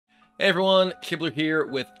Hey everyone, Kibler here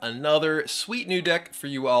with another sweet new deck for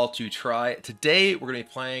you all to try. Today we're going to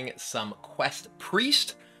be playing some Quest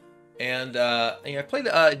Priest, and I've played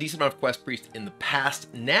a decent amount of Quest Priest in the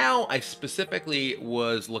past. Now I specifically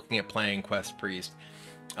was looking at playing Quest Priest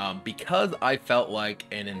because I felt like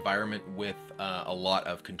an environment with a lot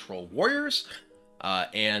of control warriors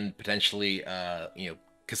and potentially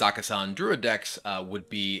Kazaka-san Druid decks would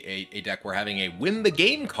be a deck where having a win the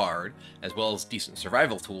game card, as well as decent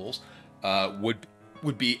survival tools,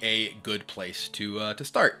 would be a good place to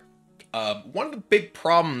start. One of the big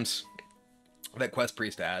problems that Quest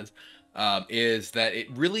Priest has is that it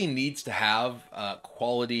really needs to have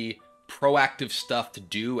quality, proactive stuff to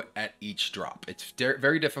do at each drop. It's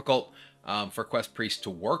very difficult for Quest Priest to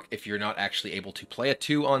work if you're not actually able to play a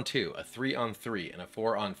 2-on-2, a 3-on-3, and a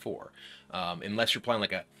 4-on-4. Unless you're playing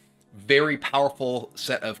like a very powerful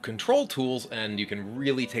set of control tools and you can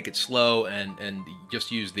really take it slow and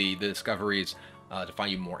just use the discoveries to find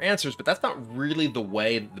you more answers, but that's not really the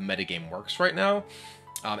way the metagame works right now.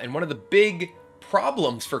 And one of the big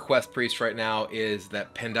problems for Quest Priest right now is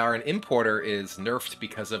that Pandaren Importer is nerfed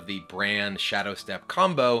because of the Bran Shadow Step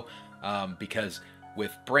combo, because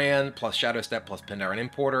with Bran plus Shadow Step plus Pandaren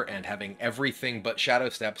Importer and having everything but Shadow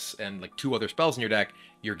Steps and like 2 other spells in your deck,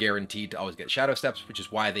 you're guaranteed to always get Shadow Steps, which is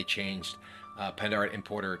why they changed Pandaren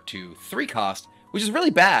Importer to 3 cost, which is really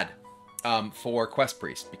bad for Quest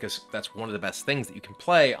Priest, because that's one of the best things that you can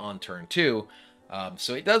play on turn 2.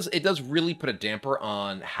 So it does really put a damper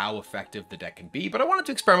on how effective the deck can be, but I wanted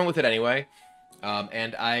to experiment with it anyway.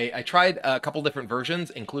 And I tried a couple different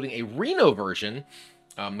versions, including a Reno version.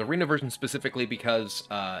 The Reno version specifically because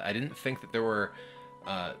I didn't think that there were,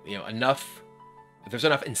 there's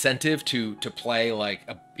enough incentive to play like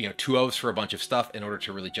 2-0s for a bunch of stuff in order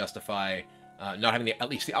to really justify not having at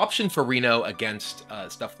least the option for Reno against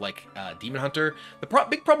stuff like Demon Hunter. The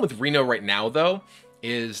big problem with Reno right now, though,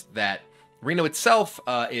 is that Reno itself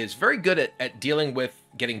is very good at dealing with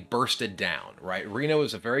getting bursted down, right? Reno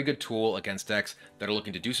is a very good tool against decks that are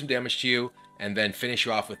looking to do some damage to you and then finish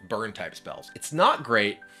you off with burn type spells. It's not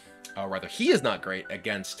great, or rather he is not great,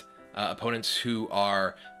 against opponents who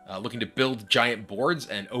are looking to build giant boards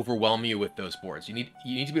and overwhelm you with those boards. You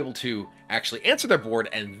need to be able to actually answer their board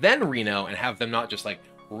and then Reno and have them not just like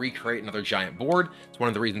recreate another giant board. It's one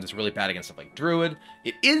of the reasons it's really bad against stuff like Druid.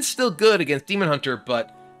 It is still good against Demon Hunter,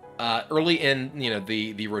 but early in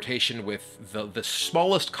the rotation with the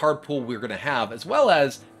smallest card pool we're going to have, as well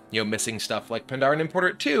as missing stuff like Pandaren Importer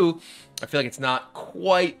at 2, I feel like it's not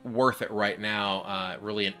quite worth it right now,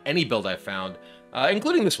 really in any build I've found,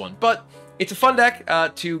 including this one. But it's a fun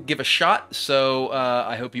deck to give a shot, so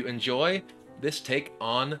I hope you enjoy this take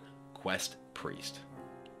on Quest Priest.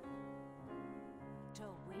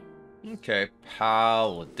 Okay,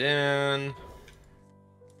 Paladin.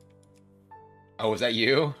 Oh, was that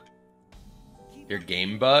you? Your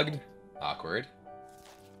game bugged? Awkward.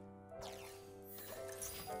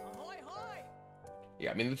 Yeah,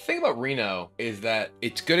 I mean, the thing about Reno is that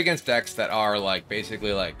it's good against decks that are, like,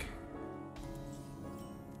 basically, like,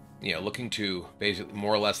 looking to basically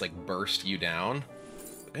more or less, like, burst you down.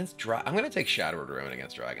 Against I'm going to take Shadow Ruin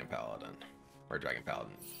against Dragon Paladin. Or Dragon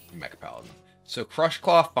Paladin. Mech Paladin. So Crush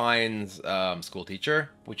Claw finds School Teacher,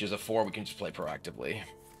 which is a 4 we can just play proactively.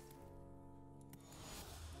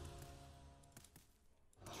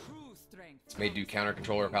 May do counter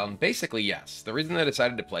controller Paladin. Basically, yes. The reason I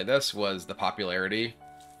decided to play this was the popularity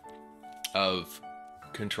of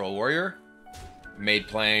Control Warrior made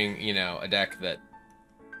playing, a deck that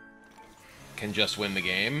can just win the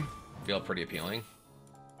game feel pretty appealing.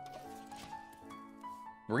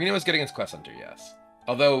 Reno is good against Quest Hunter, yes.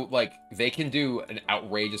 Although, like, they can do an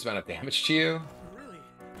outrageous amount of damage to you.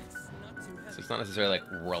 So it's not necessarily,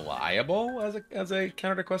 like, reliable as a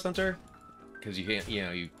counter to Quest Hunter. Because you can't,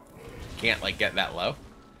 you can't like get that low.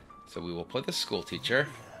 So we will put the School Teacher.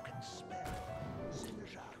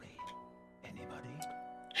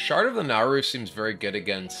 Shard of the Naru seems very good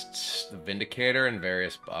against the Vindicator and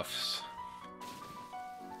various buffs.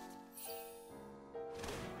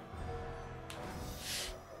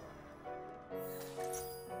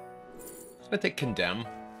 I'm gonna take Condemn.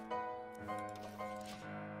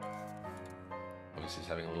 Obviously, it's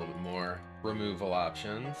having a little bit more removal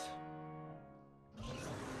options.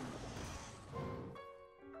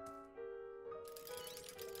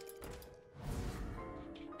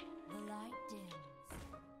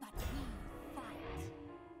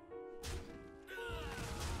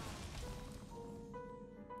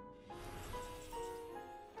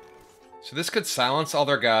 So this could silence all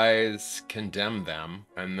their guys, condemn them,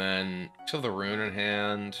 and then kill the rune in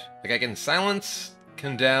hand. Like I can silence,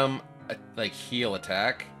 condemn, like heal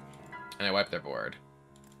attack, And I wipe their board.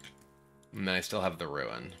 And then I still have the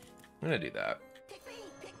ruin. I'm gonna do that. Pick me!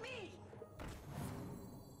 Pick me!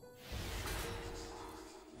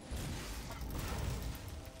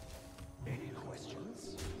 Any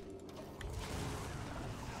questions?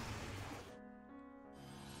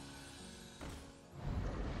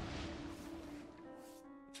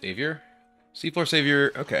 Savior? Seafloor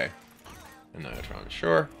Savior, okay. And Neutron,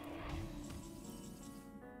 sure.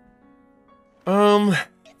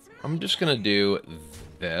 I'm just gonna do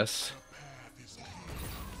this.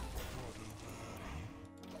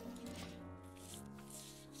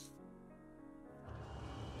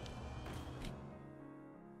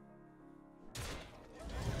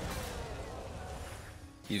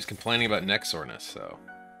 He was complaining about neck soreness, so.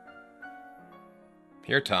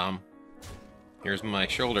 Here, Tom. Here's my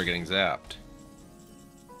shoulder getting zapped.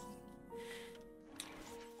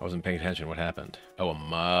 I wasn't paying attention. What happened? Oh, a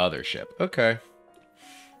mothership. Okay.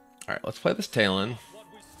 Alright, let's play this Talon.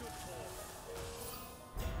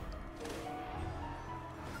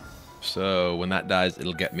 So, when that dies,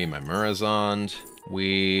 it'll get me my Murazond.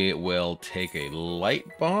 We will take a Light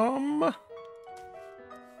Bomb. I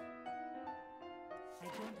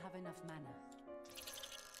don't have enough mana.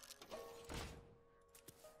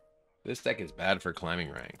 This deck is bad for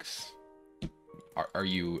climbing ranks. Are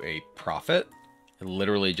you a prophet? I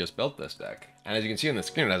literally just built this deck. And as you can see on the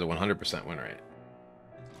screen, it has a 100% win rate.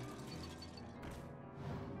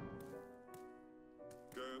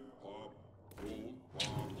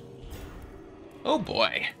 Oh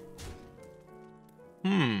boy.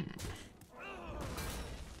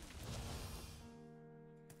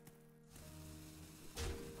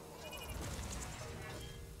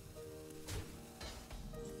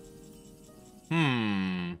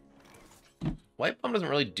 Light Bomb doesn't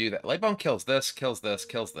really do that. Light Bomb kills this, kills this,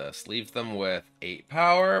 kills this. Leaves them with 8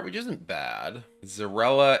 power, which isn't bad.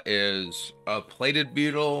 Zarella is a Plated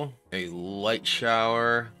Beetle, a Light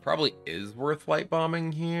Shower. Probably is worth Light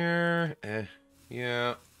Bombing here.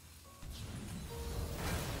 Yeah.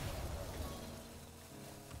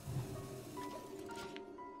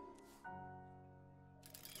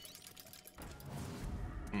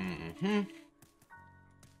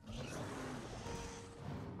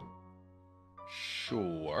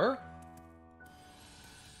 Sure.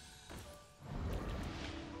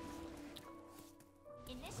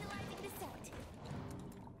 Initializing descent.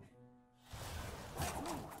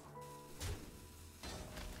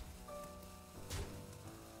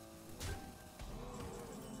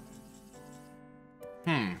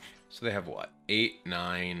 So they have what? 8,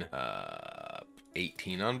 9,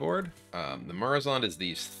 18 on board. The Murazond is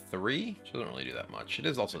these 3. Which doesn't really do that much. It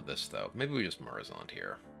is also this, though. Maybe we just Murazond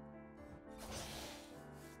here.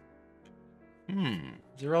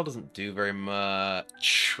 Zerel doesn't do very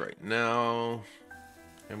much right now.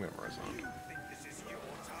 I'm gonna Murazond.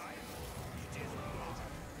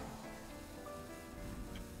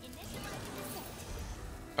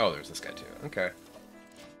 Oh, there's this guy too. Okay.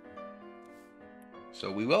 So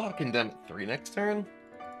we will have Condemn at 3 next turn.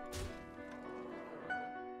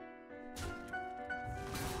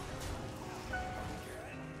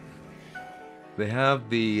 They have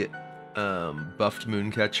the buffed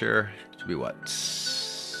Mooncatcher. Should be what?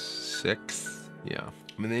 6? Yeah.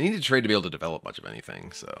 I mean, they need to trade to be able to develop much of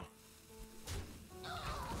anything, so.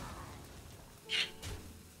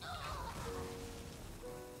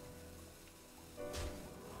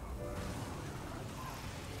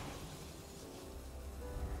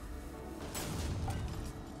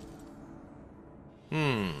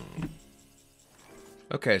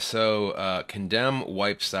 Okay, so Condemn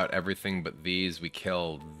wipes out everything but these. We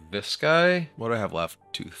killed this guy. What do I have left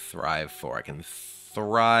to thrive for? I can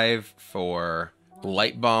thrive for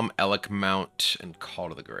Light Bomb, Elec Mount, and Call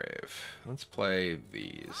to the Grave. Let's play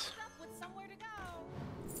these.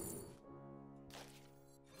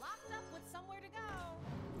 Locked up with somewhere to go.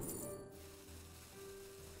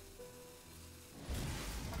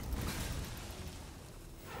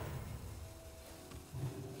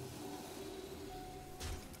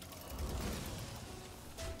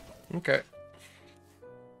 Okay.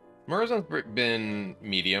 Murazon's been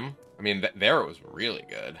medium. I mean, there it was really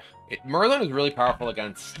good. Murazon is really powerful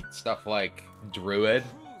against stuff like Druid.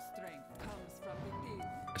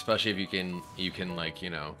 Especially if you can like, you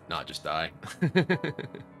know, not just die.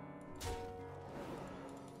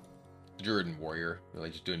 Druid and Warrior, really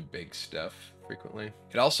just doing big stuff frequently.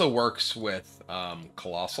 It also works with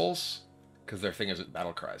Colossals, because their thing isn't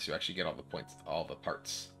battle cries. You actually get all the points, all the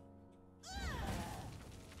parts.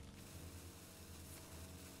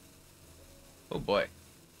 Oh boy.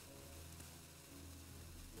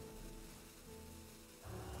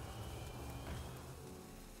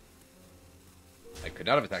 I could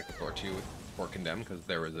not have attacked before too for Condemn because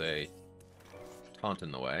there was a taunt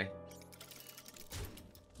in the way.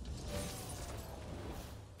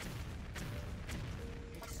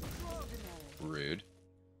 Rude.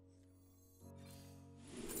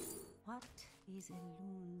 What is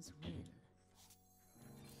Elun's will?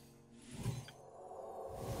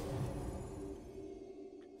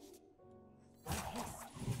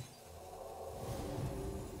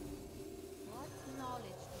 What knowledge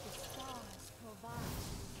do the stars provide?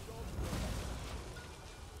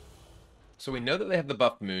 So we know that they have the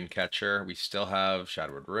buff Mooncatcher. We still have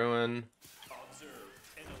Shadowwood Ruin.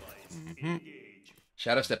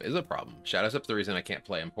 Shadow Step is a problem. Shadow Step's the reason I can't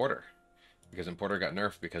play Importer. Because Importer got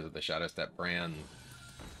nerfed because of the Shadow Step Bran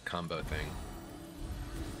combo thing.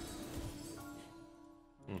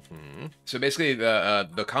 So basically,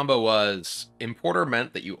 the combo was Importer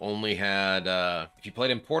meant that you only had if you played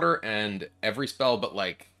Importer and every spell but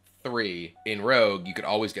like 3 in Rogue, you could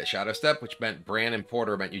always get Shadow Step, which meant Bran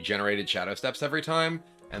Importer meant you generated Shadow Steps every time,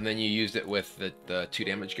 and then you used it with the 2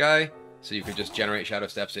 damage guy, so you could just generate Shadow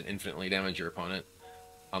Steps and infinitely damage your opponent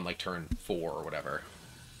on like turn 4 or whatever.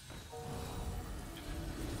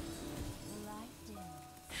 The light dims,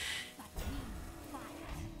 but we fight.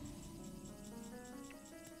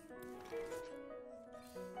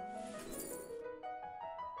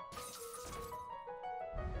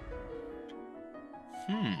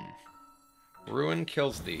 Ruin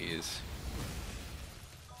kills these.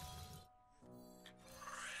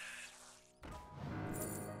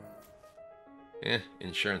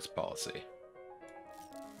 Insurance policy.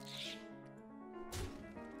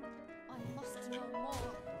 I must know more.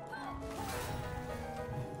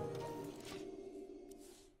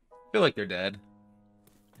 Feel like they're dead.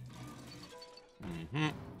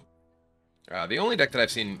 The only deck that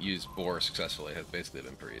I've seen use Boar successfully has basically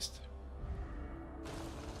been Priest.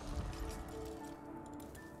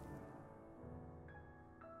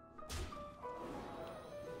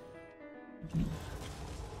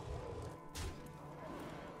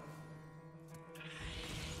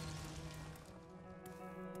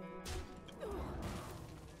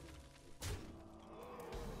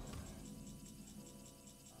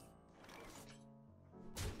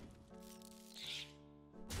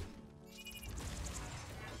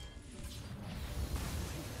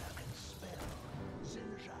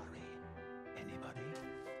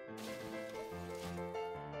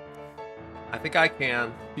 I think I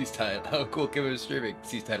can. He's titled. Oh, cool. Kibler is streaming.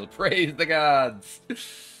 He's titled Praise the Gods.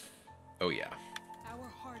 Oh, yeah. Our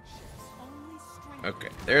hardships only strengthen. Okay,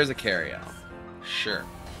 there's a carry out. Sure.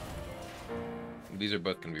 These are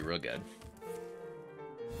both going to be real good.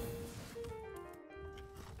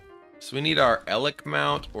 So we need our Elec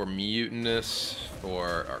mount or Mutinous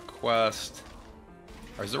for our quest.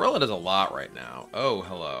 Our Zarella does a lot right now. Oh,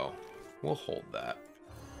 hello. We'll hold that.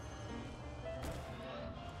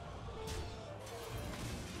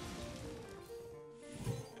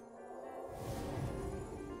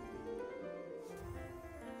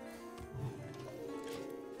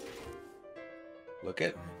 Look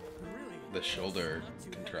at the shoulder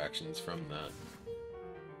contractions from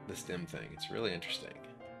the stem thing. It's really interesting.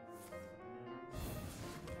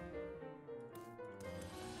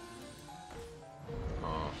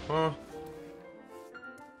 Uh-huh.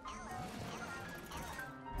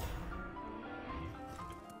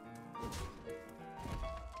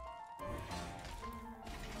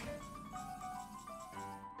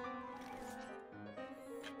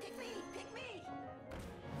 Pick me! Pick me!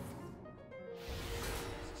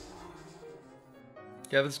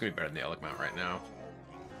 Yeah, this is gonna be better than the Elec mount right now.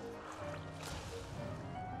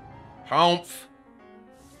 Humph!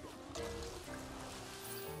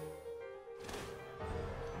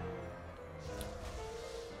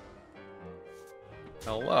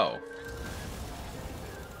 Hello.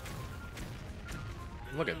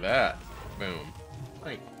 Look at that. Boom.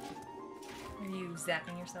 Like, Are you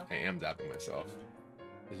zapping yourself? I am zapping myself.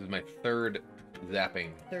 This is my 3rd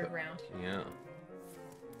zapping. Third round. Yeah.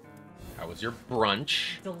 How was your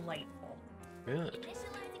brunch? Delightful. Good.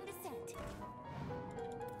 Initializing descent.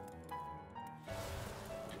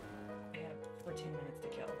 I have 14 minutes to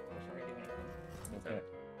kill before I do anything. Okay.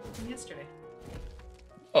 From yesterday.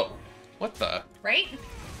 Oh, what the? Right?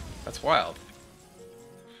 That's wild.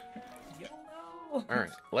 YOLO!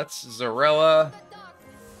 Alright, let's Zarella.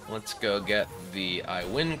 Let's go get the I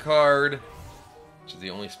Win card, which is the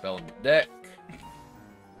only spell in the deck.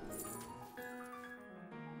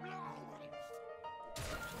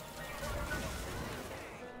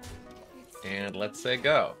 And let's say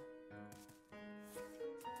go.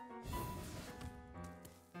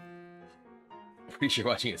 Pretty sure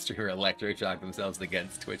watching a streamer electric shock themselves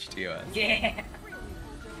against Twitch TOS. Yeah!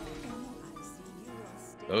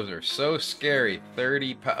 Those are so scary.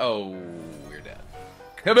 30 oh, we're dead.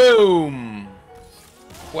 Kaboom!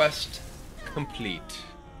 Quest complete.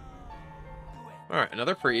 Alright,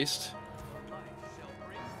 another priest.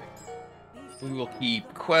 We will keep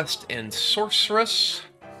quest and sorceress.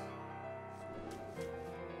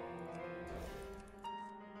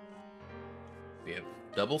 We have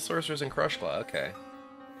double sorceress and crush claw, okay.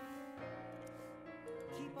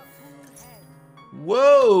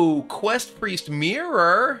 Whoa! Quest priest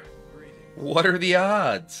mirror? What are the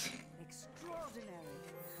odds?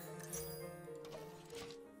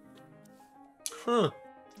 Huh. Oh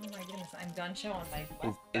my goodness, I'm done showing my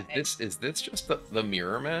quest. Is this just the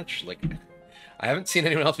mirror match? Like, I haven't seen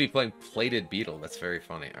anyone else be playing Plated Beetle. That's very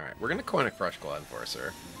funny. Alright, we're gonna coin a Crush Claw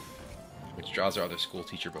Enforcer, which draws our other school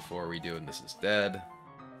teacher before we do, and this is dead.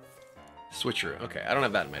 Switcheroo. Okay, I don't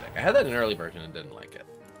have that in my deck. I had that in an early version and didn't like it,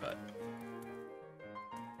 but...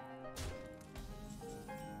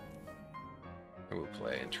 I will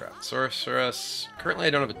play Entrapped Sorceress. Currently I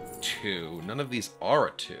don't have a 2. None of these are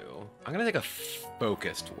a 2. I'm gonna take a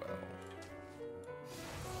Focused Will.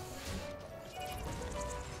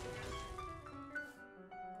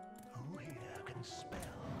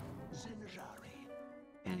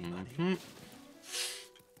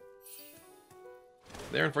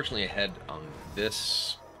 They're unfortunately ahead on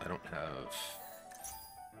this. I don't have...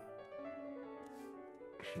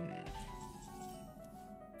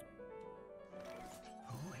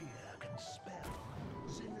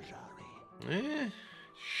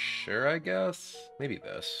 Sure, I guess. Maybe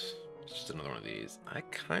this. Just another one of these. I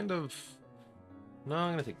kind of... No,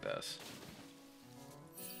 I'm gonna take this.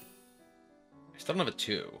 I still don't have a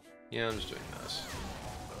 2. Yeah, I'm just doing this.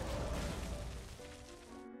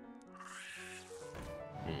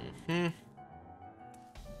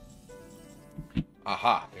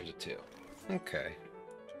 Aha, there's a 2. Okay.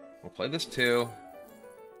 We'll play this 2.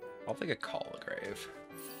 I'll take a Call a Grave.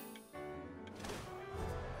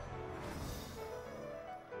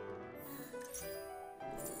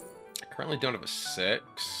 I currently don't have a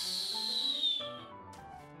 6.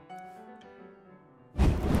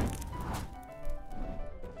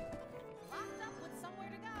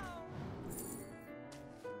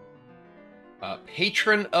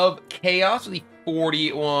 Patron of Chaos with the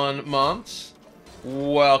 41 months.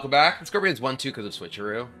 Welcome back. Scorpion's 1-2 because of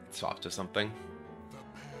Switcheroo. It's off to something.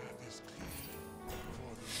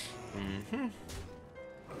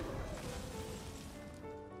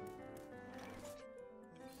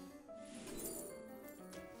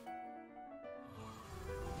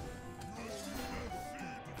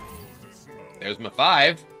 There's my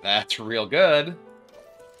 5. That's real good.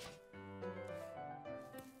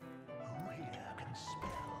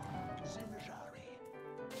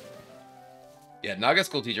 Yeah, Naga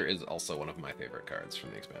School Teacher is also one of my favorite cards from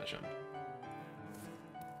the expansion.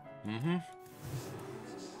 Rude.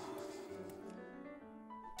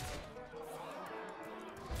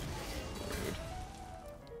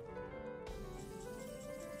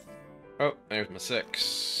 Oh, there's my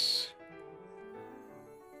 6.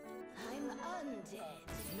 I'm undead,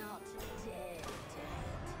 not dead.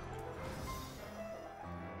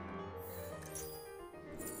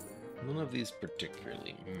 None of these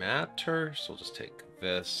particularly matter, so we'll just take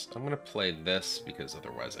this. I'm going to play this because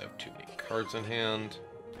otherwise I have too many cards in hand.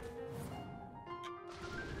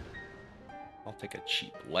 I'll take a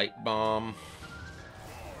cheap Light Bomb.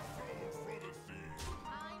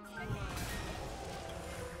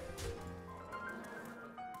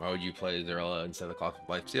 Why would you play Zarella instead of the Clock of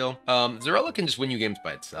Lifesteal? Zarella can just win you games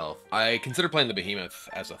by itself. I consider playing the Behemoth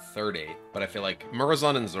as a 3rd 8, but I feel like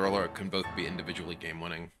Murozond and Zarella can both be individually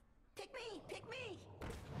game-winning. Pick me, pick me.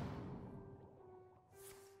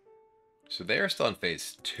 So they are still in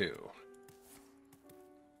phase 2.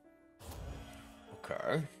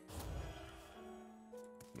 Okay.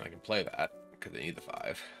 I can play that, because they need the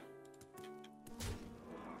 5.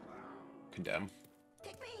 Condemn.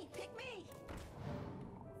 Pick me, pick me.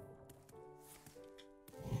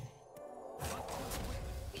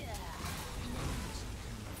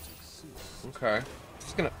 Okay.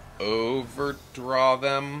 Just gonna overdraw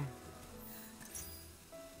them.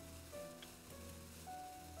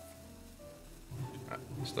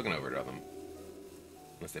 I'm still gonna overdraw them.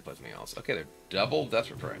 Unless they play something else. Okay, they're double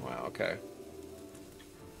Death Referring. Wow, okay.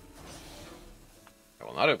 I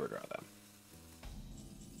will not overdraw them.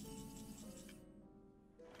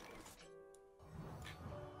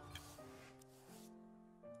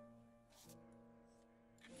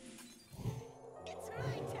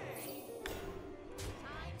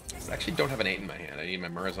 I actually don't have an 8 in my hand. I need my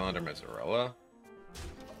Murozond or my Zarella.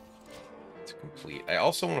 It's complete. I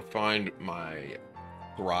also want to find my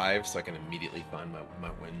thrive so I can immediately find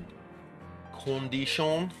my win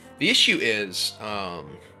condition. The issue is,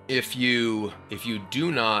 if you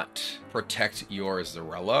do not protect your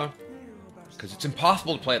Zarella, because it's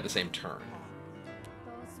impossible to play at the same turn.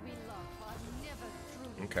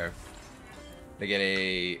 Okay. They get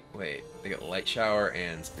they get Light Shower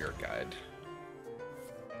and Spirit Guide.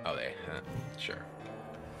 Oh, sure.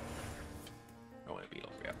 I want a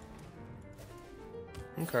Beetle, yeah.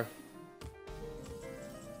 Okay.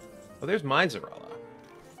 Oh, there's my Zarella.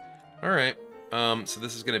 Alright. So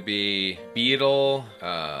this is gonna be Beetle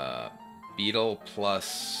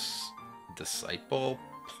plus Disciple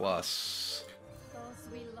plus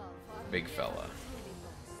Big Fella.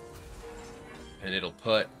 And it'll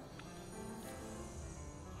put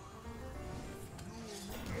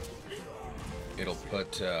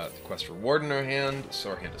Quest Reward in our hand, so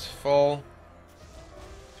our hand is full.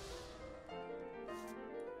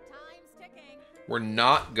 We're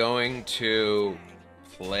not going to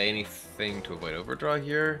play anything to avoid overdraw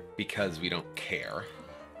here because we don't care.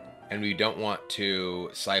 And we don't want to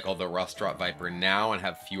cycle the Rust Drop Viper now and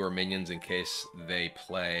have fewer minions in case they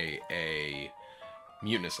play a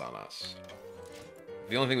Mutinous on us.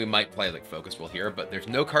 The only thing we might play is like Focus Will here, but there's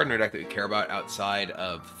no card in our deck that we care about outside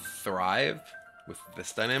of Thrive with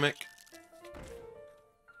this dynamic.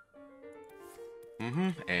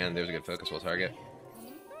 And there's a good Focus Will target.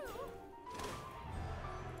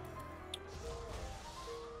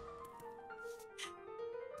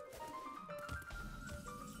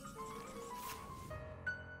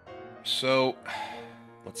 So,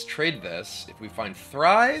 let's trade this. If we find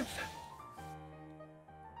Thrive...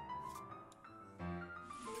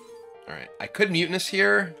 Alright, I could Mutinous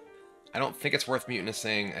here. I don't think it's worth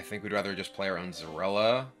Mutinoussing. I think we'd rather just play our own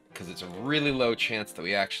Zarella, because it's a really low chance that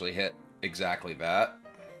we actually hit exactly that.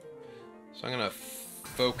 So I'm going to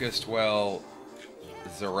Focus Dwell,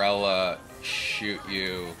 Zarella, shoot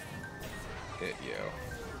you, hit you.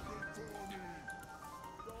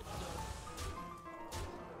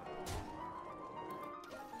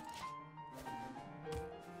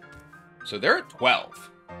 So they're at 12.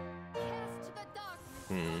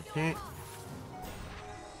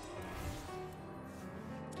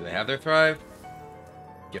 Do they have their Thrive?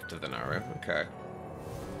 Gift of the Naru. Okay.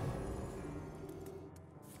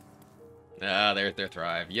 Ah, there's their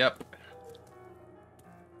Thrive. Yep.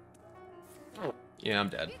 Yeah, I'm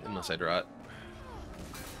dead, unless I draw it.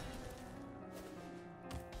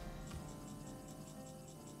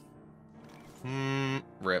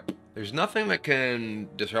 Rip. There's nothing that can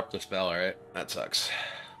disrupt the spell, right? That sucks.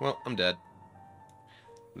 Well, I'm dead.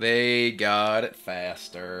 They got it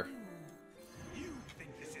faster.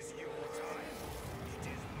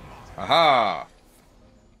 Aha!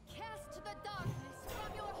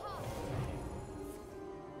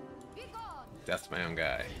 That's my own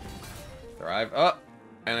guy. Thrive up,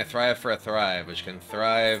 and I Thrive for a Thrive, which can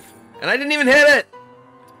Thrive, and I didn't even hit it!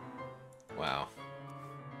 Wow.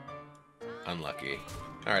 Unlucky.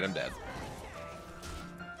 Alright, I'm dead.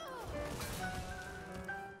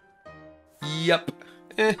 Yup.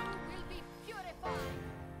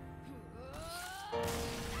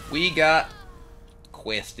 We got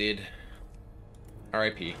quested.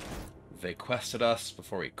 R.I.P. They quested us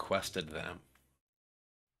before we quested them.